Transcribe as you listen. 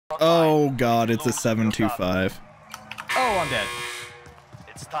Oh god, it's a 725. Oh, I'm dead.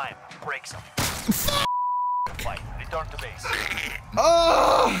 It's time. Break some. Fight. Return to base.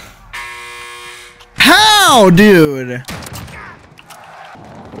 Oh! How, dude?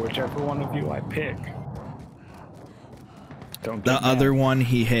 Whichever one of you I pick. Don't The get other mad. one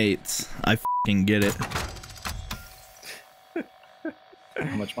he hates. I fucking get it.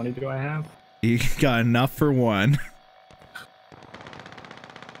 How much money do I have? You got enough for one.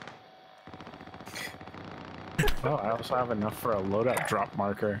 Oh, I also have enough for a loadout drop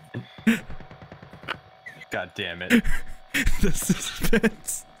marker. God damn it. The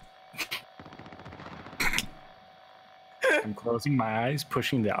suspense. I'm closing my eyes,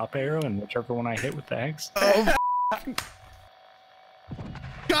 pushing the up arrow, and whichever one I hit with the X. Oh,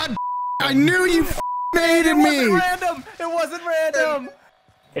 God, I knew you hated me. Random. It wasn't random.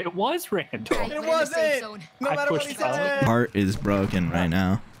 It was random. It wasn't. No I matter what he pushed up. said. Heart is broken right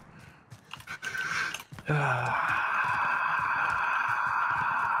now.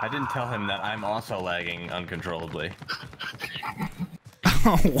 I didn't tell him that I'm also lagging uncontrollably.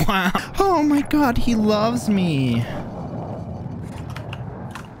 Oh wow. Oh my god, he loves me.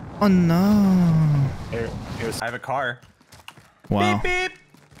 Oh no. Here's I have a car. Wow. Beep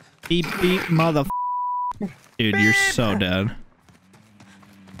Beep beep mother. Dude, you're so dead. beep.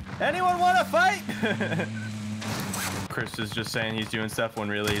 Anyone want to fight? Chris is just saying he's doing stuff when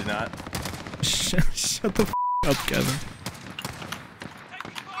really he's not. Shut the up, Kevin.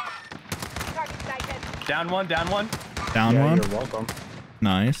 Down one, down one. Down yeah, one. You're welcome.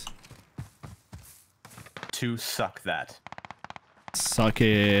 Nice. To suck that. Suck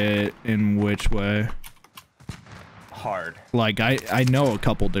it in which way? Hard. Like I know a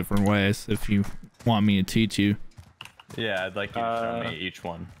couple different ways if you want me to teach you. Yeah, I'd like you to show me each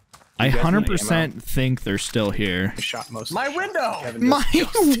one. I guys need 100% think they're still here. I shot most. My of the shots. window! Kevin My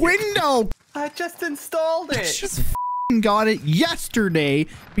just- window! I just installed I it! just f***ing got it yesterday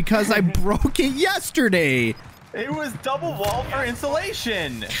because I broke it yesterday. It was double wall for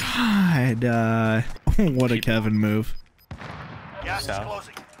insulation! God, what a Kevin move. Gas is So?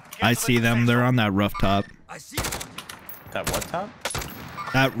 closing. Get I to the see them. safe They're zone. on that rooftop. That what top?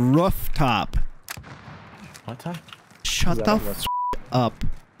 That rooftop. What top? Shut Is the that f up.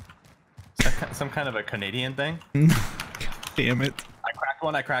 Is that some kind of a Canadian thing? God damn it. I cracked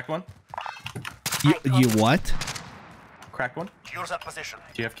one, I cracked one. You what? Cracked one. Use that position.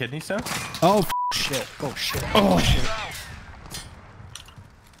 Do you have kidney stones? Oh, Shit. Oh shit. oh.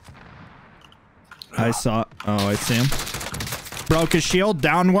 I saw. Oh, I see him. Broke his shield.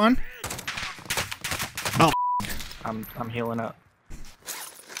 Down one. Oh. I'm healing up.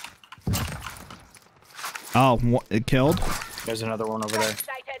 Oh, it killed? There's another one over there.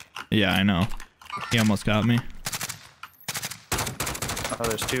 Yeah, I know. He almost got me. Oh,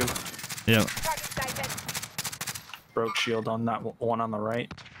 there's two. Yep. Broke shield on that one on the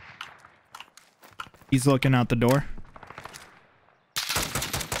right. He's looking out the door.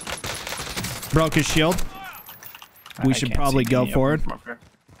 Broke his shield. We I should can't probably see go any of for them it. from up here.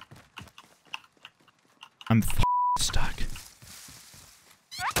 I'm stuck.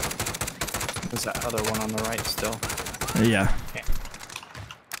 There's that other one on the right still. Yeah. Okay.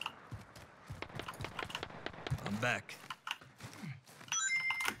 I'm back.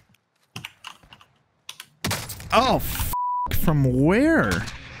 Oh, from where?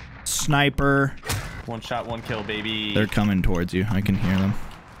 Sniper. One shot, one kill, baby. They're coming towards you. I can hear them.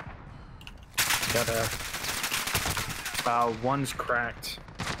 Got one's cracked.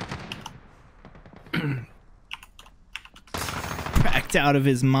 Cracked out of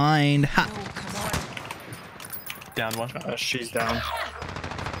his mind. Ha. Down one. She's down.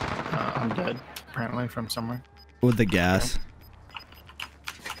 I'm dead, apparently, from somewhere. With the gas.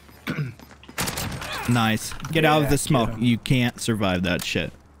 Nice. Get out of the smoke. You can't survive that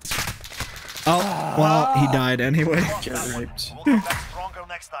shit. Oh, well, he died anyway. Get raped. We'll come back stronger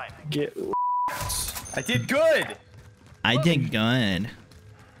next time. Get I did good! I did good.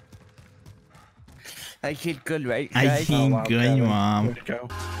 I did good, right? I guys? did wow, good, Kevin. Mom. Way to go.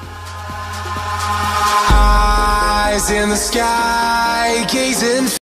 Eyes in the sky, gazing